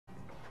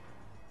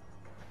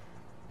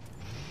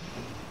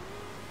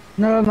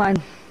Never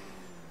mind.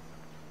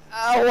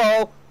 Oh,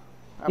 whoa.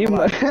 You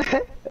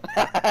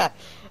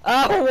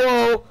Oh,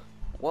 whoa.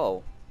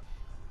 Whoa.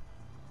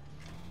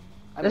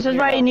 This is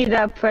why you need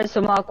to press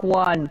the Mark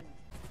 1.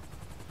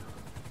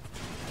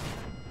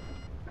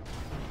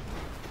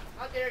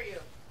 How dare you?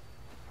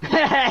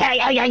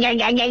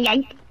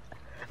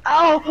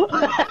 Oh!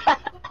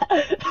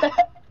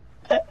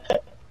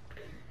 That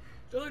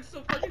looks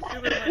so fucking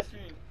stupid on my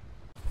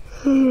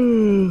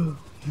screen.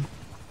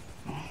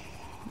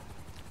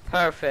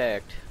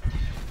 Perfect.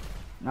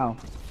 No.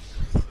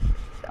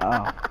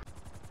 Oh.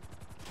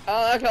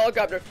 Oh, that's a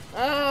helicopter.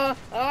 Get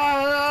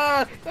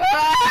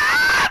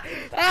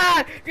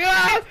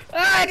out!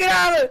 Get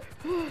out of it!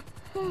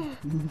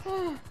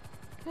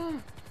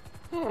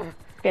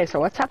 Okay, so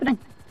what's happening?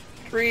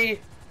 Tree.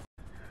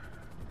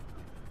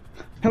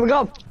 Here we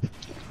go.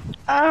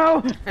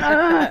 Oh!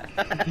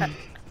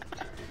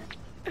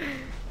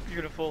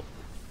 Beautiful.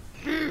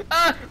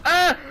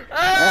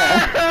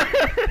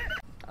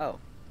 Oh.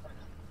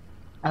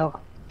 Oh.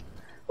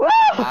 Woo!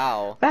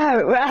 Wow.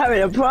 We're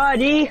having a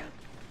party.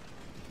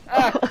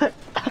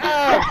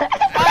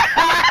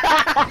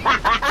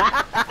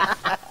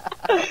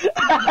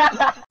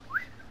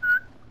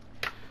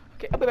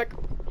 Okay, I'll be back.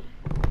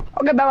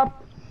 Okay, Bella.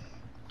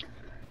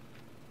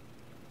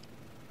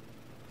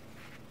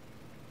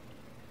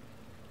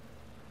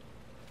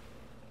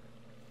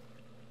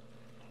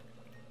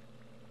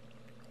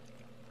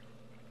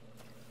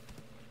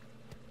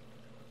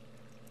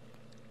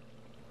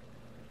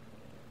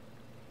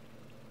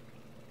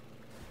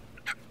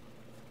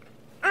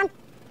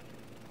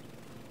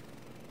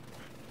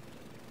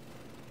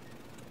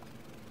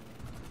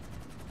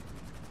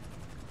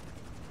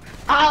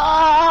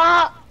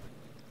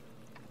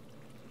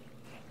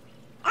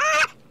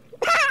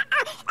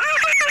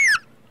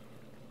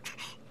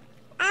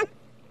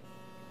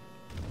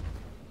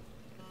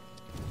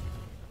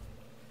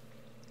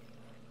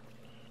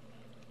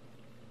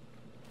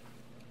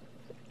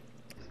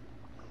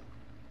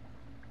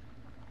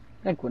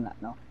 I think we're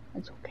not, no.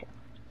 It's okay.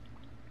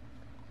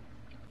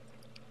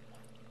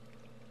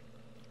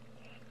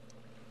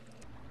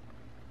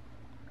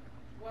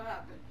 What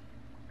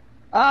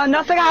happened?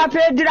 Nothing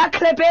happened. Do not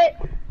clip it.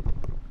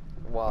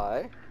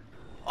 Why?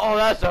 Oh,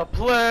 that's a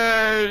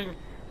plane!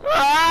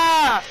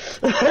 Ah!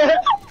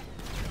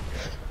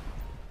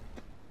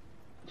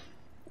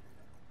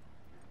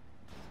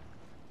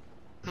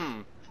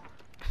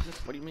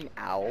 What do you mean,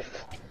 ow?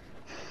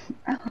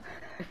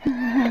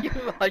 You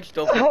like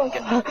still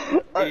fucking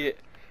idiot.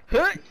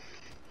 Ow!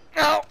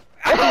 Ow!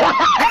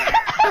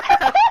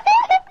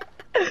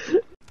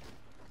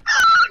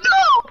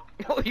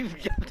 Oh, you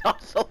jumped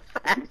off so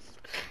fast.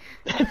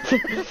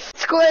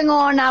 What's going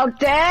on out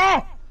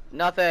there?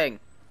 Nothing.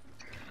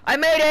 I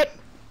made it!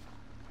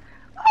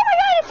 Oh my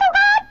god, it's so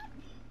good!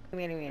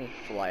 Meanie.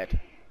 Fly it.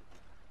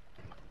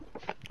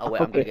 Oh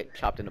wait, I'm gonna get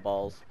chopped into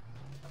balls.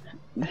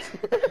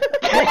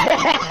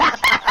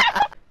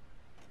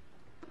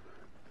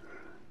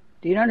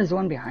 Do you know there's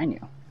one behind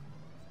you?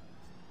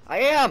 I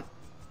am!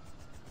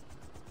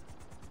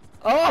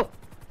 Oh!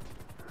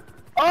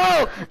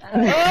 Oh!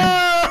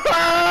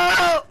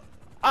 Oh!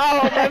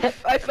 Oh!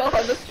 I fell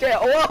on the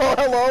scale. Oh,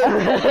 hello!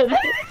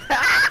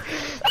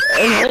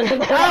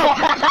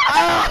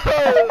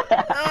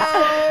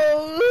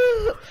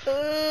 Oh!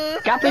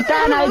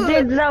 Capitan, I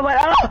did someone.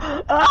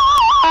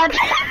 Oh!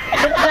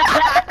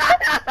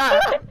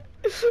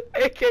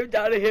 It came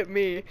down to hit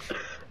me.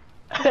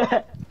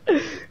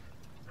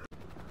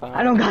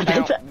 I don't got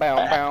this.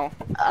 Bow.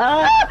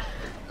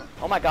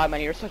 Oh my god, man,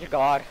 you're such a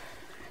god.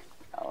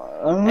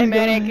 Oh Hey, my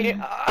Manny,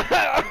 God. can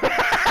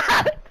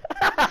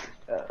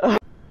you...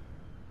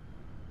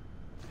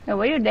 Hey,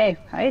 where you day?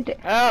 How you day?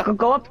 Oh.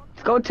 Go up.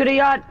 Go to the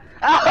yacht.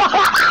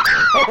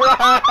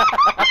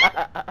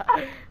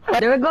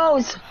 There it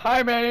goes.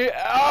 Hi, Manny.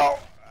 Ow!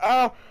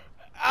 Ow!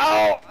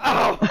 Ow!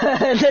 Ow!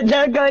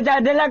 There it goes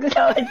down. There it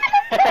goes.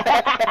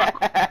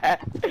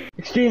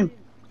 Extreme.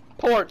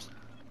 Ports.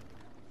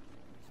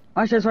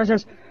 Watch this.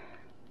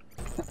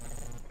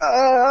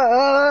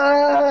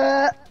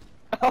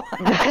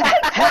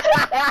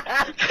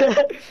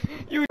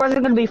 You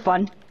wasn't gonna be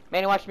fun.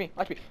 Manny, watch me.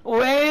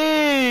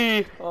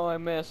 Wait! Oh, I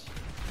missed.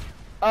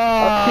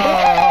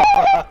 Oh!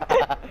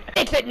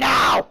 Fix it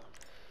now!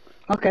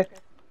 Okay.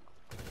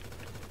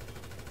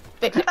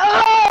 Fix it.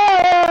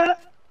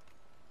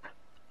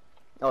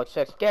 Oh, it's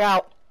 6. Get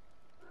out.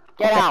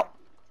 Get out.